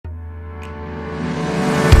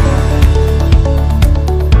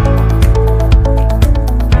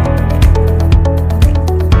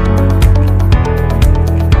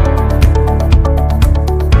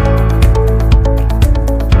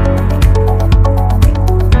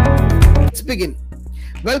begin.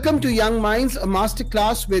 Welcome to Young Minds, a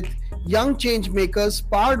masterclass with young change makers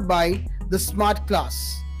powered by the Smart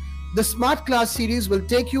Class. The Smart Class series will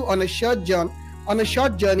take you on a short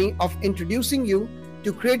journey of introducing you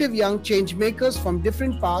to creative young change makers from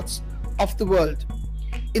different parts of the world.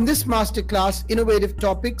 In this masterclass, innovative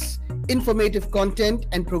topics, informative content,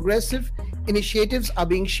 and progressive initiatives are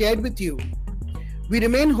being shared with you. We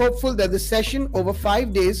remain hopeful that the session over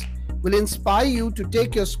 5 days will inspire you to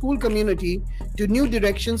take your school community to new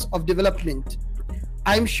directions of development.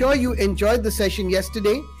 I'm sure you enjoyed the session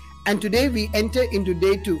yesterday, and today we enter into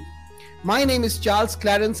day 2. My name is Charles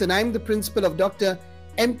Clarence, and I'm the principal of Dr.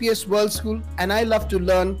 MPS World School, and I love to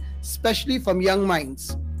learn, especially from young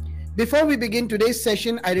minds. Before we begin today's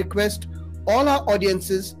session, I request all our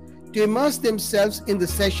audiences to immerse themselves in the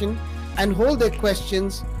session and hold their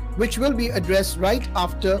questions, which will be addressed right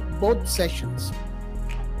after both sessions.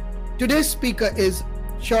 Today's speaker is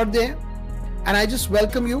Shohrde, and I just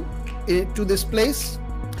welcome you to this place.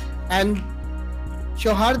 And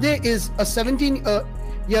Shohrde is a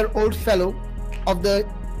 17-year-old fellow of the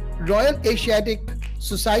Royal Asiatic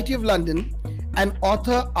Society of London, an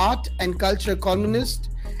author, art and culture columnist,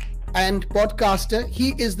 and podcaster.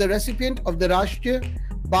 He is the recipient of the Rashtriya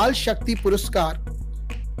Bal Shakti Puraskar,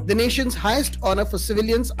 the nation's highest honor for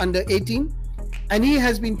civilians under 18, and he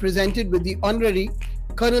has been presented with the honorary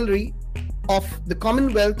colonelry of the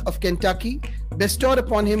Commonwealth of Kentucky, bestowed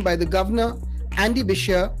upon him by the Governor Andy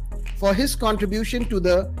Beshear for his contribution to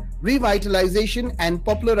the revitalization and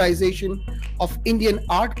popularization of Indian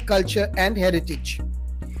art, culture, and heritage.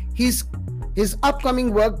 His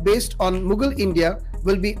upcoming work based on Mughal India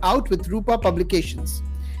will be out with Rupa Publications.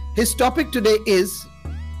 His topic today is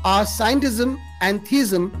Are Scientism and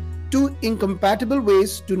Theism Two Incompatible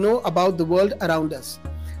Ways to Know About the World Around Us?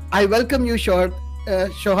 I welcome you, Shohrde,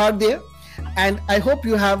 and I hope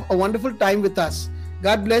you have a wonderful time with us.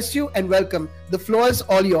 God bless you and welcome. The floor is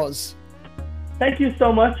all yours. Thank you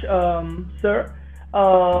so much, sir.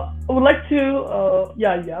 I would like to,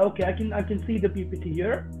 okay, I can see the PPT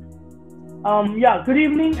here. Good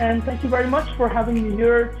evening, and thank you very much for having me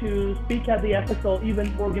here to speak at the FSL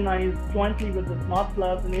event organized jointly with the Smart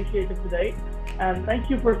Class initiative today. And thank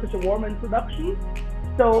you for such a warm introduction.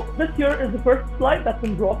 So this here is the first slide that's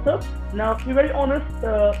been brought up. Now, to be very honest,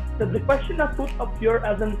 the question I put up here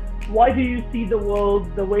as in why do you see the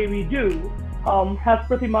world the way we do has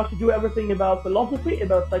pretty much to do everything about philosophy,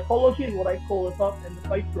 about psychology, and what I call a thought and the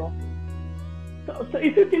fight process. So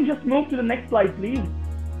if you can just move to the next slide, please.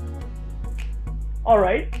 All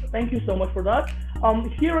right, thank you so much for that.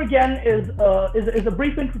 Here again is a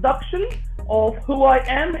brief introduction of who I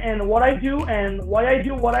am and what I do and why I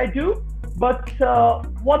do what I do. But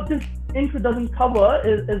what this intro doesn't cover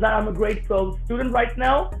is that I'm a grade 12 student right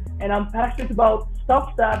now, and I'm passionate about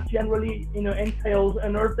stuff that generally entails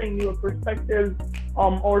unearthing new perspectives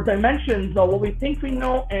or dimensions of what we think we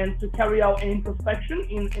know, and to carry out an introspection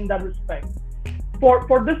in that respect.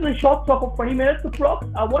 For this short talk of 20 minutes approx,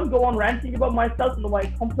 I won't go on ranting about myself and my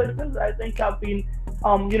accomplishments. I think I've been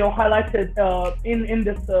highlighted in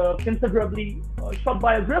this considerably short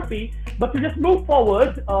biography. But to just move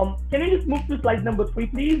forward, can you just move to slide number 3,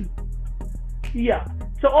 please? Yeah.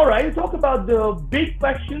 So all right, we'll talk about the big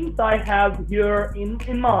questions I have here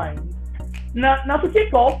in mind. Now to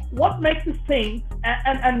kick off, what makes us think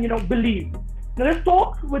and believe? Now, this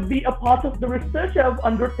talk would be a part of the research I've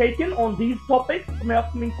undertaken on these topics for my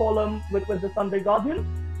upcoming column with the Sunday Guardian.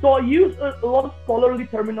 So I use a lot of scholarly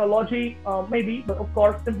terminology, maybe, but of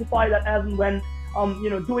course simplify that as and when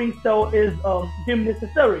doing so is deemed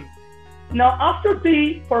necessary. Now, after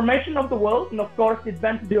the formation of the world, and of course it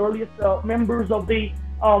went to the earliest members of the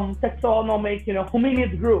taxonomic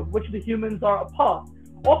hominid group, which the humans are a part,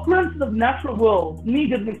 occurrences of natural world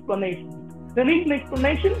needed an explanation. They need an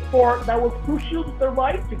explanation for that was crucial to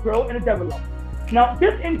survive, to grow, and to develop. Now,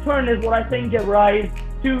 this in turn is what I think gave rise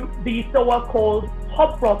to the so-called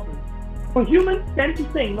thought process. For humans tend to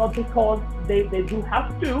think not because they do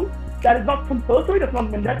have to, that is not compulsory, that's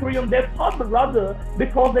not mandatory on their part, but rather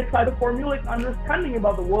because they try to formulate understanding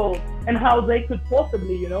about the world and how they could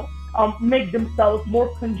possibly, make themselves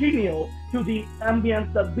more congenial to the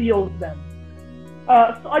ambience that builds them.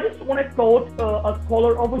 So I just want to quote a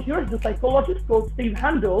scholar over here, the psychologist called Steve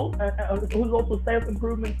Handel, who's also a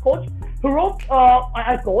self-improvement coach, who wrote,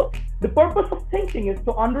 I quote, "The purpose of thinking is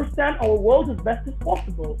to understand our world as best as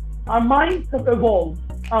possible. Our minds have evolved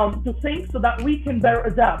to think so that we can better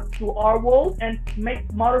adapt to our world and make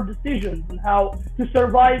smarter decisions on how to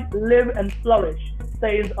survive, live, and flourish,"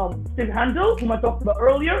 says Steve Handel, whom I talked about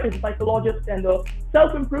earlier, is a psychologist and a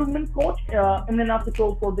self-improvement coach in an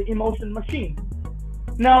article for The Emotion Machine.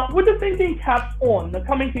 Now, with the thinking caps on,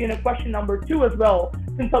 coming to question number 2 as well,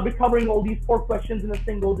 since I'll be covering all these 4 questions in a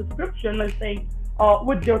single description, I think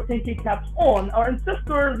with their thinking caps on, our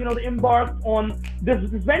ancestors, they embarked on this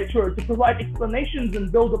venture to provide explanations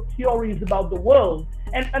and build up theories about the world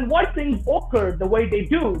and why things occur the way they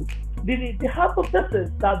do. The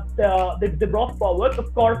hypothesis that they brought forward,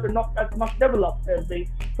 of course, are not as much developed as the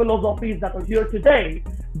philosophies that are here today,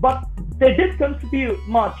 but they did contribute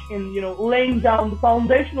much in laying down the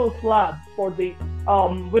foundational slabs for the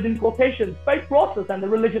within quotations faith process and the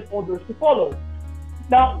religious orders to follow.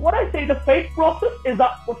 Now, what I say the faith process is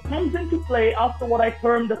that what comes into play after what I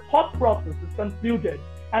term the thought process is concluded,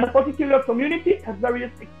 and a particular community has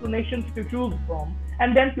various explanations to choose from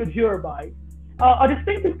and then to adhere by. A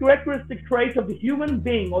distinctive characteristic trait of the human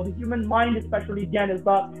being or the human mind especially again is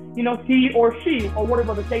that he or she or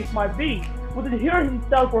whatever the case might be would adhere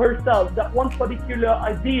himself or herself that one particular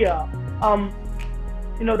idea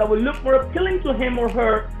that will look more appealing to him or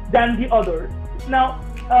her than the others. Now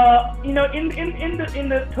in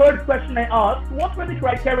the third question I asked, what were the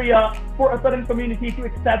criteria for a certain community to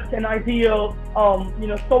accept an ideal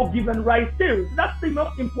so given rise to? So that's the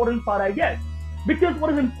most important part, I guess. Because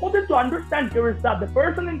what is important to understand here is that the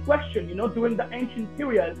person in question, during the ancient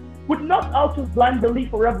period, would not out of blind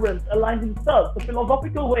belief or reverence align himself the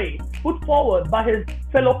philosophical way put forward by his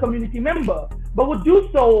fellow community member, but would do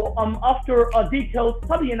so after a detailed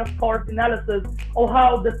study and, of course, analysis of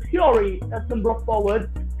how the theory that's been brought forward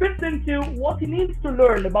fits into what he needs to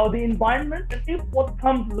learn about the environment, and if what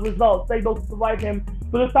comes as a result is able to provide him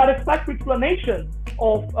with a satisfactory explanation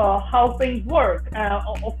of how things work,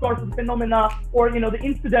 of course, the phenomena or the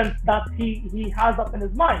incidents that he has up in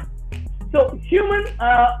his mind. So human,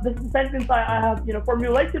 this is a sentence I have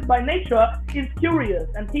formulated by nature, is curious,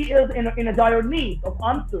 and he is in a dire need of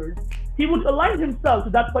answers. He would align himself to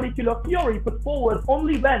that particular theory put forward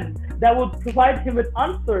only when that would provide him with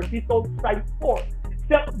answers he so strives for.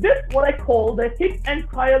 So this what I call the hit and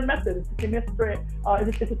trial method. It's a chemistry.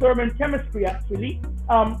 It's a term in chemistry actually.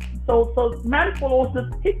 So man follows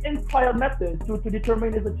this hit and trial method to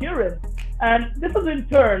determine his adherence, and this is in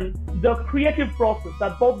turn the creative process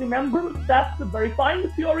that both the members tasked with verifying the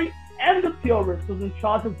theory and the theorist who's in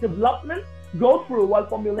charge of development go through while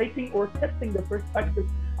formulating or testing the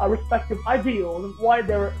respective ideals and why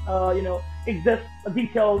there exists a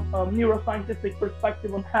detailed neuroscientific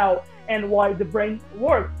perspective on how and why the brain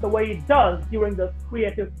works the way it does during the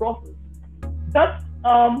creative process. That's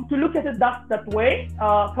to look at it that way.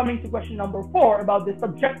 Coming to question number 4 about the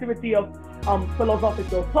subjectivity of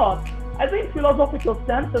philosophical thought. I think philosophical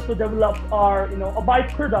stances to develop are a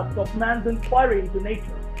byproduct of man's inquiry into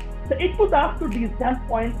nature. So it was after these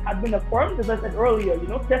standpoints had been affirmed, as I said earlier,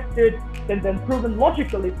 tested, then proven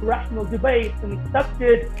logically through rational debates and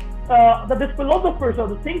accepted, that the philosophers or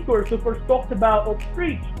the thinkers who first talked about or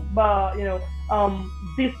preached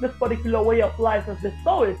this particular way of life as they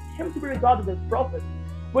saw it came to be regarded as prophets.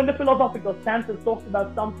 When the philosophical stances talked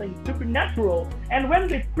about something supernatural, and when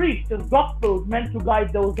they preached as gospels meant to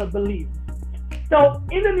guide those that believe. So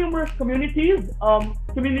in the numerous communities,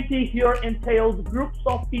 community here entails groups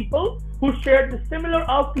of people who shared the similar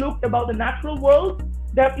outlook about the natural world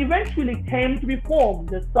that eventually came to be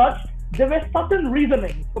formed. As such, there were certain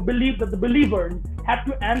reasonings for belief that the believers had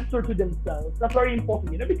to answer to themselves. That's very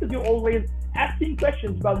important, because you're always asking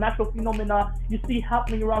questions about natural phenomena you see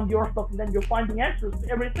happening around yourself, and then you're finding answers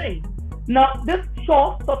to everything. Now, this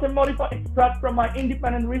short, sort of modified extract from my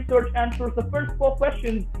independent research answers the first 4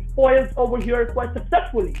 questions posed over here quite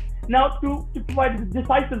successfully. Now, to provide a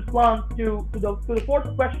decisive glance to the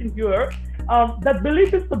 4th question here, that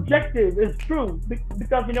belief is subjective is true,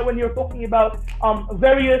 because when you're talking about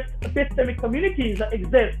various epistemic communities that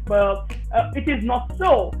exist, but it is not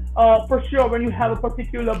so for sure when you have a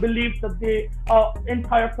particular belief that the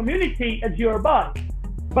entire community adhere by.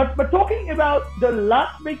 But talking about the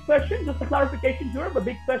last big question, just a clarification here, but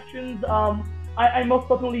big questions, I most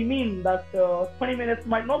certainly mean that 20 minutes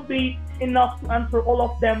might not be enough to answer all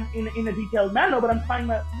of them in a detailed manner, but I'm trying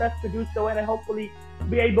my best to do so, and I hopefully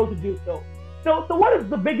be able to do so. So what is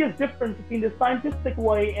the biggest difference between the scientific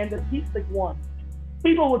way and the theistic one?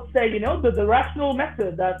 People would say, the rational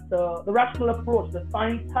method, that the rational approach that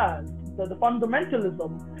science has, the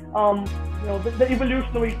fundamentalism, the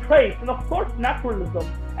evolutionary traits, and of course naturalism,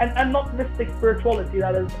 and not mystic spirituality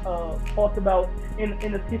that is thought about in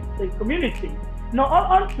a theistic community. Now,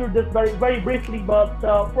 I'll answer this very, very briefly, but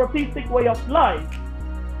for a theistic way of life,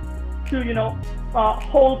 to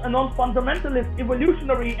hold a non-fundamentalist,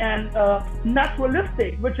 evolutionary, and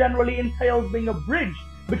naturalistic, which generally entails being a bridge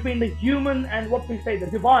between the human and what we say the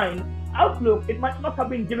divine, outlook, it might not have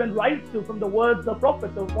been given rise to from the words of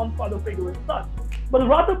prophet or one father figure as such, but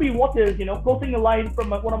rather be what is, quoting a line from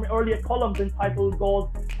one of my earlier columns entitled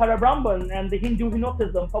God's Parabrahman and the Hindu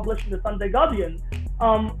Hypnotism, published in the Sunday Guardian.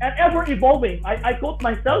 And ever evolving, I quote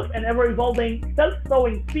myself, an ever evolving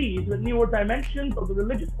self-sowing seed with newer dimensions of the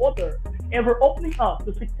religious order, ever opening up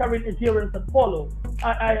to sectarian adherence that follow.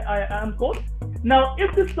 I am quote. Now,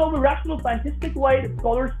 if this so irrational scientific way, the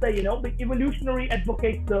scholars say, the evolutionary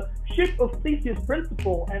advocates the shift of Theseus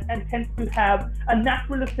principle and tends to have a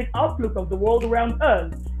naturalistic outlook of the world around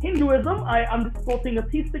us. Hinduism, I'm just quoting a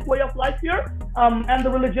theistic way of life here, and the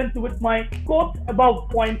religion to which my quote above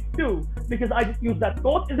points to, because I just use that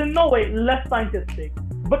quote, is in no way less scientific.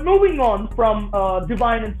 But moving on from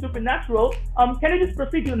divine and supernatural, can you just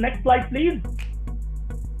proceed to the next slide, please?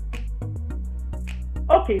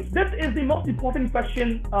 Okay, so this is the most important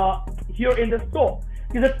question here in this talk,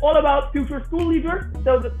 because it's all about future school leaders.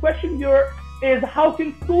 So the question here is, how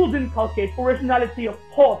can schools inculcate originality of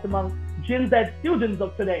thought among Gen Z students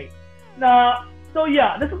of today? So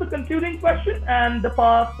yeah, this is the concluding question, and the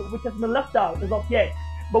part which has been left out is not yet,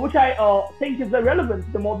 but which I think is very relevant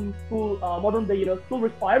to the modern day school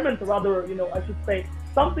requirements, or rather, I should say,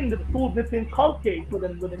 something that schools need to inculcate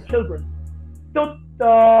within children. So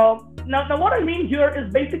now what I mean here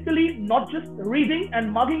is basically not just reading and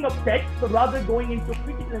mugging up text, but rather going into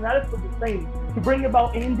critical analysis of the same to bring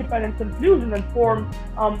about an independent conclusion and form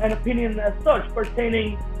an opinion as such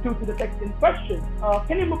pertaining to the text in question.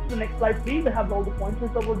 Can you move to the next slide, please? I have all the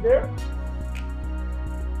pointers over there.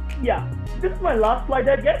 Yeah, this is my last slide,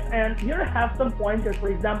 I guess, and here I have some pointers. For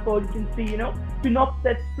example, you can see, to not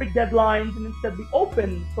set strict deadlines and instead be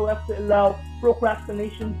open so as to allow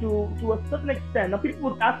procrastination to a certain extent. Now,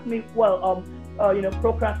 people would ask me, well,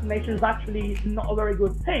 procrastination is actually not a very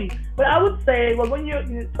good thing. But I would say, well, when you're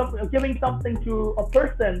giving something to a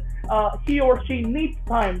person, he or she needs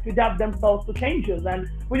time to adapt themselves to changes. And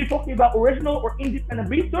when you're talking about original or independent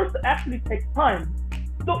research, it actually takes time.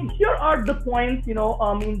 So here are the points,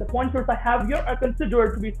 the pointers I have here are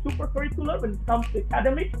considered to be super curricular when it comes to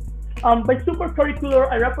academics. By super curricular,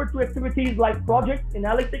 I refer to activities like projects,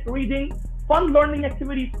 analytic reading, fun learning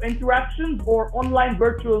activities, interactions, or online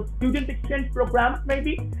virtual student exchange programs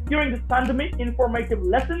maybe during this pandemic, informative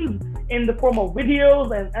lessons in the form of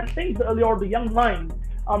videos and things that allure the young mind.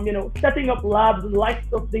 Setting up labs and likes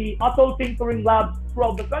of the Atal Tinkering Labs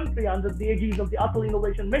throughout the country under the aegis of the Atal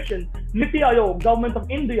Innovation Mission, Niti Aayog, Government of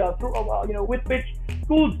India, with which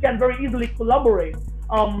schools can very easily collaborate.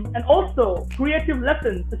 And also creative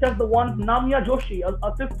lessons such as the ones Namya Joshi,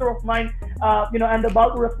 a sister of mine, and the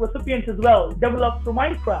Balpur recipient as well, developed through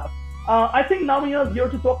Minecraft. I think Namya is here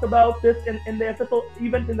to talk about this in the FSO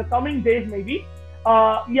event in the coming days, maybe.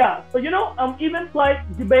 So events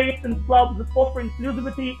like debates and clubs, the sport for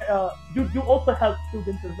inclusivity do also help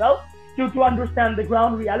students as well to understand the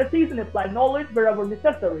ground realities and apply knowledge wherever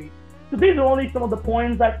necessary. So these are only some of the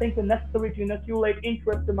points I think are necessary to inoculate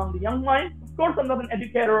interest among the young minds. Of course, I'm not an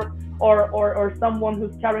educator or someone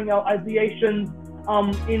who's carrying out ideations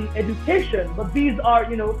in education, but these are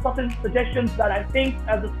certain suggestions that I think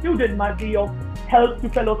as a student might be of help to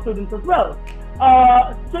fellow students as well.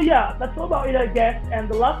 So yeah, that's all about it, I guess. And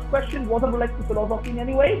the last question wasn't related to philosophy in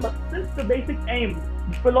any way, but since the basic aim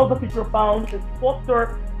of philosophy profound is to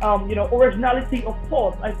foster, originality of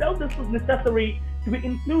thought, I felt this was necessary to be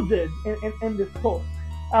included in this course.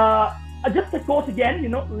 Just a quote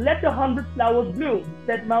again, let 100 flowers bloom,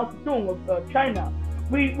 said Mao Zedong of China.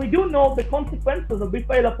 We do know the consequences of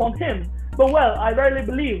befall upon him, but well, I rarely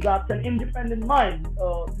believe that an independent mind,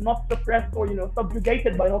 not suppressed or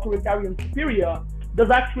subjugated by an authoritarian superior, does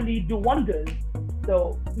actually do wonders.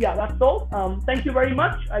 So yeah, that's all. Thank you very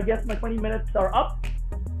much. I guess my 20 minutes are up.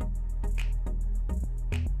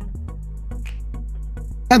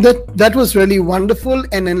 And that was really wonderful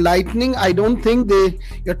and enlightening. I don't think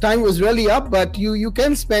your time was really up, but you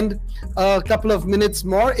can spend a couple of minutes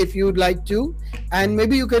more if you'd like to, and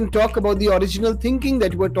maybe you can talk about the original thinking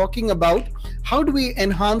that we're talking about. How do we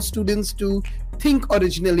enhance students to think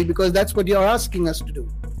originally, because that's what you're asking us to do.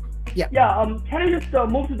 Yeah. Can you just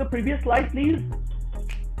move to the previous slide, please?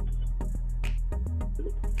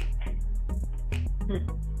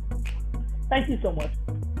 Thank you so much.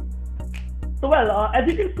 So well, as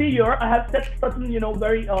you can see here, I have set certain,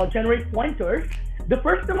 very generic pointers. The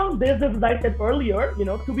first among this is, as I said earlier,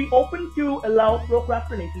 to be open to allow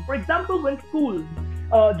procrastination. For example, when schools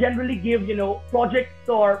generally give, projects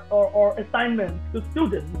or assignments to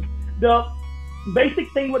students, the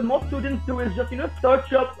basic thing what most students do is just,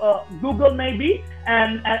 search up Google maybe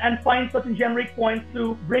and find certain generic points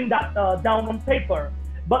to bring that down on paper.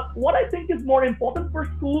 But what I think is more important for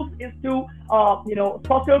schools is to,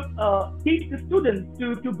 sort of teach the students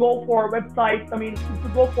to go for websites. I mean, to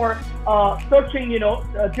go for searching,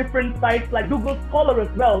 different sites like Google Scholar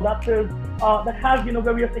as well. That has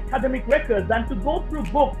various academic records, and to go through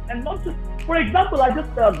books and not just. For example, I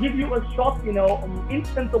just give you a short,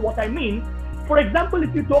 instance of what I mean. For example,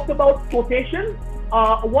 if you talk about quotations,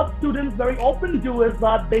 what students very often do is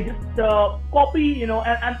that they just copy,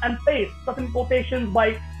 and paste certain quotations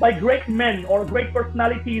by great men or great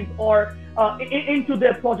personalities or into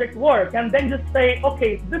their project work, and then just say,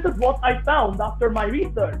 okay, this is what I found after my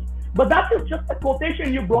research. But that is just a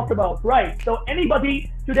quotation you brought about, right? So anybody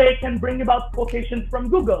today can bring about quotations from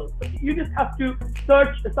Google. You just have to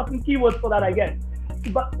search certain keywords for that, I guess.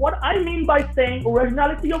 But what I mean by saying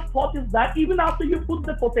originality of thought is that even after you put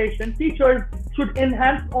the quotation, teachers should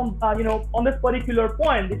enhance on, on this particular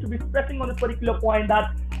point. They should be stressing on this particular point that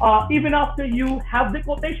even after you have the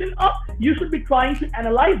quotation up, you should be trying to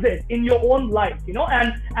analyze it in your own life,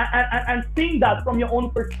 and seeing that from your own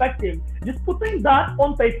perspective. Just putting that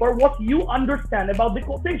on paper, what you understand about the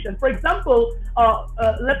quotation. For example,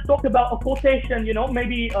 let's talk about a quotation,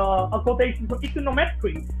 maybe a quotation for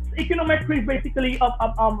econometry. Econometry is basically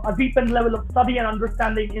a deepened level of study and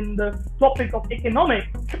understanding in the topic of economics.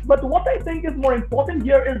 But what I think is more important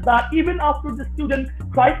here is that even after the student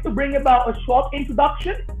tries to bring about a short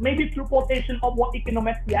introduction, maybe through quotation of what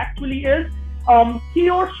econometry actually is, he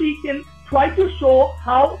or she can try to show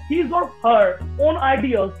how his or her own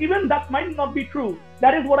ideas, even that might not be true.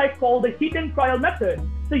 That is what I call the hit and trial method.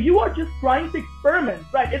 So you are just trying to experiment,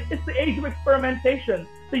 right? It's the age of experimentation.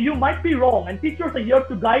 So you might be wrong, and teachers are here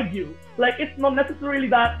to guide you. Like, it's not necessarily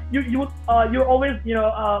that you're always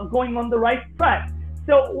going on the right track.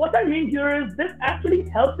 So what I mean here is this actually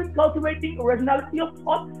helps in cultivating originality of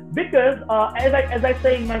thought, because as I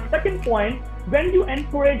say in my second point, when you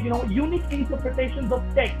encourage unique interpretations of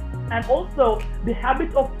text and also the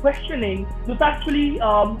habit of questioning, this actually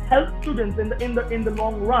helps students in the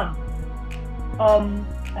long run.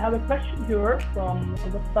 I have a question here from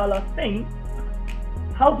Vasala Singh.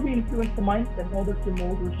 How do we influence the mindset in order to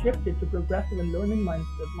mold or shift it to progressive and learning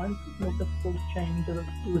mindset? Mindset more difficult to change as a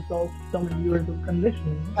result of so many years of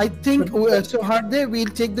conditioning. I think, so Hardev, we'll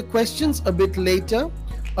take the questions a bit later,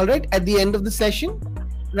 all right, at the end of the session,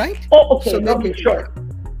 right? Oh, okay, so okay, sure.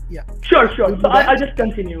 Yeah. Sure. So I'll just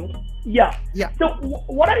continue. Yeah. So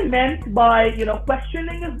what I meant by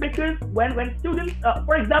questioning is because when students,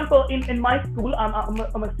 for example, in my school,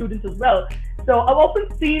 I'm a student as well. So I've often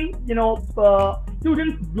seen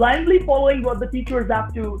students blindly following what the teachers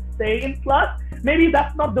have to say in class. Maybe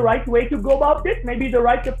that's not the right way to go about it. Maybe the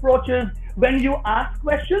right approach is when you ask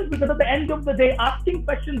questions, because at the end of the day, asking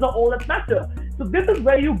questions are all that matter. So this is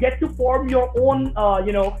where you get to form your own,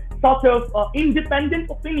 sort of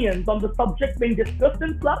independent opinions on the subject being discussed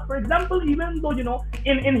in class. For example, even though,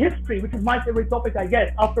 in history, which is my favorite topic, I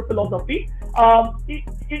guess, after philosophy,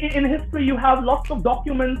 in history, you have lots of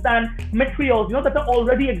documents and materials, that are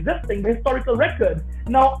already existing, the historical record.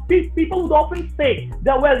 Now, people would often say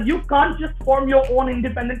that, well, you can't just form your own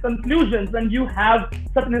independent conclusions when you have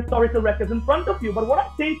certain historical records in front of you. But what I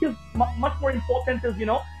think is much more important is,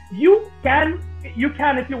 you can,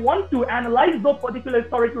 if you want to, analyze those particular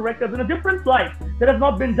historical records in a different light that has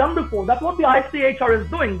not been done before. That's what the ICHR is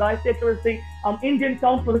doing. The ICHR is the Indian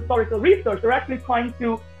Council of Historical Research. They're actually trying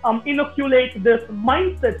to inoculate this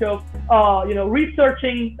mindset of,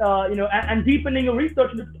 researching, and deepening a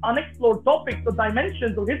research into unexplored topics or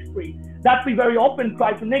dimensions of history that we very often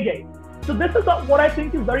try to negate. So this is what I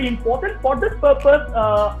think is very important. For this purpose,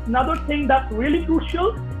 another thing that's really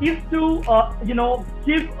crucial is to,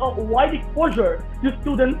 give a wide exposure to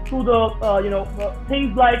students through the,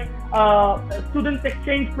 things like student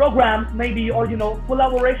exchange programs, maybe, or,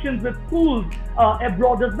 collaborations with schools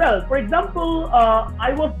abroad as well. For example,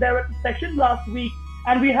 I was there at the session last week,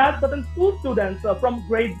 and we had certain school students from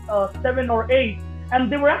grade 7 or 8, and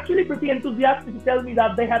they were actually pretty enthusiastic to tell me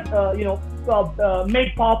that they had,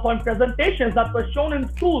 made PowerPoint presentations that were shown in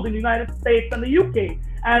schools in the United States and the UK.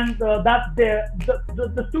 And that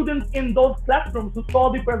the students in those classrooms who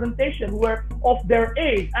saw the presentation were of their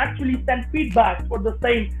age actually sent feedback for the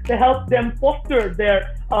same to help them foster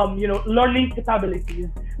their learning capabilities,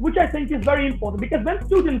 which I think is very important, because when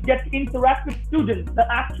students get to interact with students, that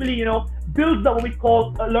actually builds what we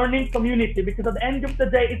call a learning community, because at the end of the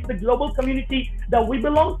day, it's the global community that we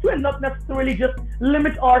belong to, and not necessarily just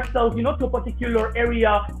limit ourselves to a particular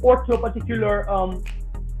area or to a particular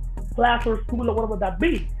class or school or whatever that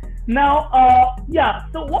be. Now,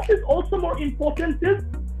 so what is also more important is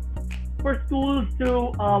for schools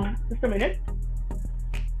to, just a minute.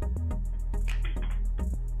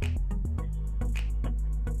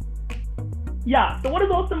 Yeah, so what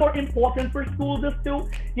is also more important for schools is to,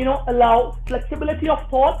 allow flexibility of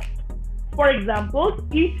thought. For example,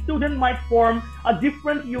 each student might form a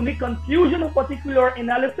different unique conclusion of particular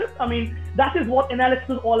analysis. I mean, that is what analysis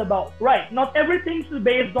is all about, right? Not everything is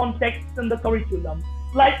based on texts in the curriculum.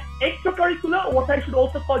 Like extracurricular, what I should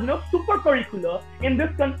also call, supercurricular in this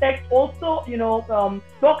context also,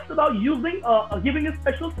 talks about using, giving a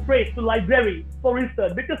special space to library for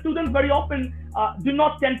research, because students very often do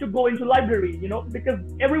not tend to go into library, because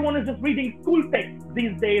everyone is just reading school texts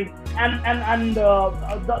these days, and the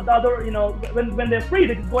other, when they're free,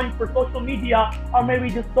 they're just going for social media, or maybe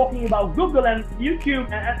just talking about Google and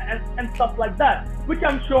YouTube and stuff like that, which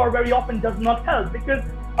I'm sure very often does not help, because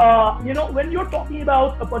when you're talking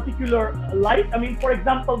about a particular life, I mean, for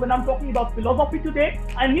example, when I'm talking about philosophy today,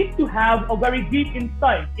 I need to have a very deep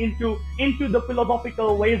insight into the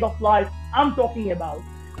philosophical ways of life I'm talking about,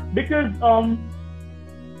 because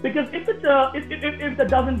if that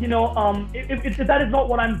doesn't, if that is not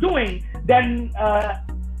what I'm doing, then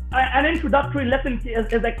an introductory lesson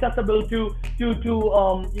is accessible to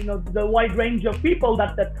the wide range of people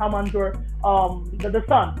that come under the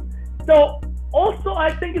sun. So also,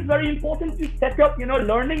 I think it's very important to set up,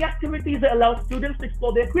 learning activities that allow students to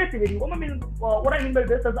explore their creativity. What I mean by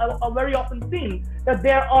this is I've very often seen that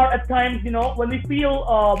there are at times, when we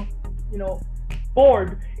feel,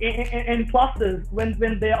 bored in classes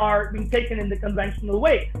when they are being taken in the conventional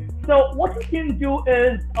way. So what you can do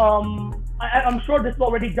is, I'm sure this is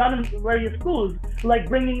already done in various schools, like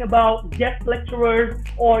bringing about guest lecturers,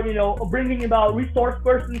 or bringing about resource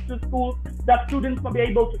persons to school that students might be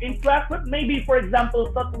able to interact with. Maybe, for example,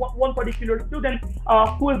 one particular student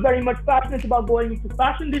who is very much passionate about going into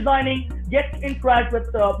fashion designing gets to interact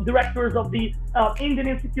with directors of the Indian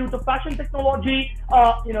Institute of Fashion Technology,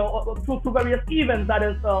 through various events that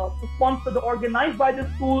is sponsored or organized by the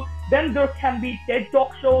school. Then there can be TED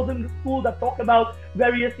Talk shows in the school that talk about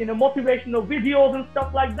various, motivational videos and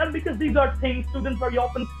stuff like that, because these are things students very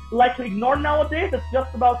often like to ignore nowadays. It's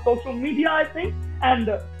just about social media, I think, and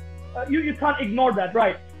you can't ignore that,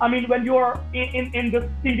 right? I mean, when you're in this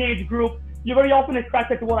teenage group, you're very often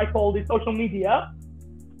attracted to what I call the social media.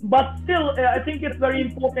 But still, I think it's very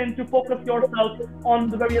important to focus yourself on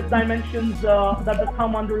the various dimensions that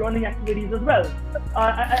come under learning activities as well.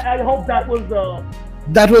 I hope that was...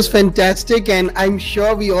 That was fantastic, and I'm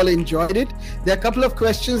sure we all enjoyed it. There are a couple of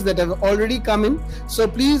questions that have already come in, so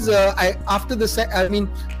please, after the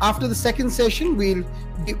second session, we'll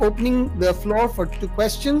be opening the floor to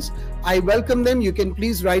questions. I welcome them. You can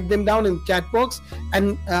please write them down in the chat box,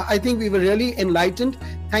 and I think we were really enlightened.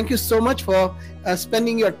 Thank you so much for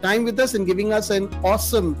spending your time with us and giving us an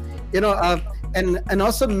awesome, an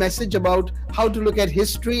awesome message about how to look at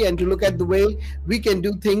history and to look at the way we can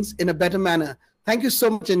do things in a better manner. Thank you so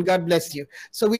much, and God bless you. So we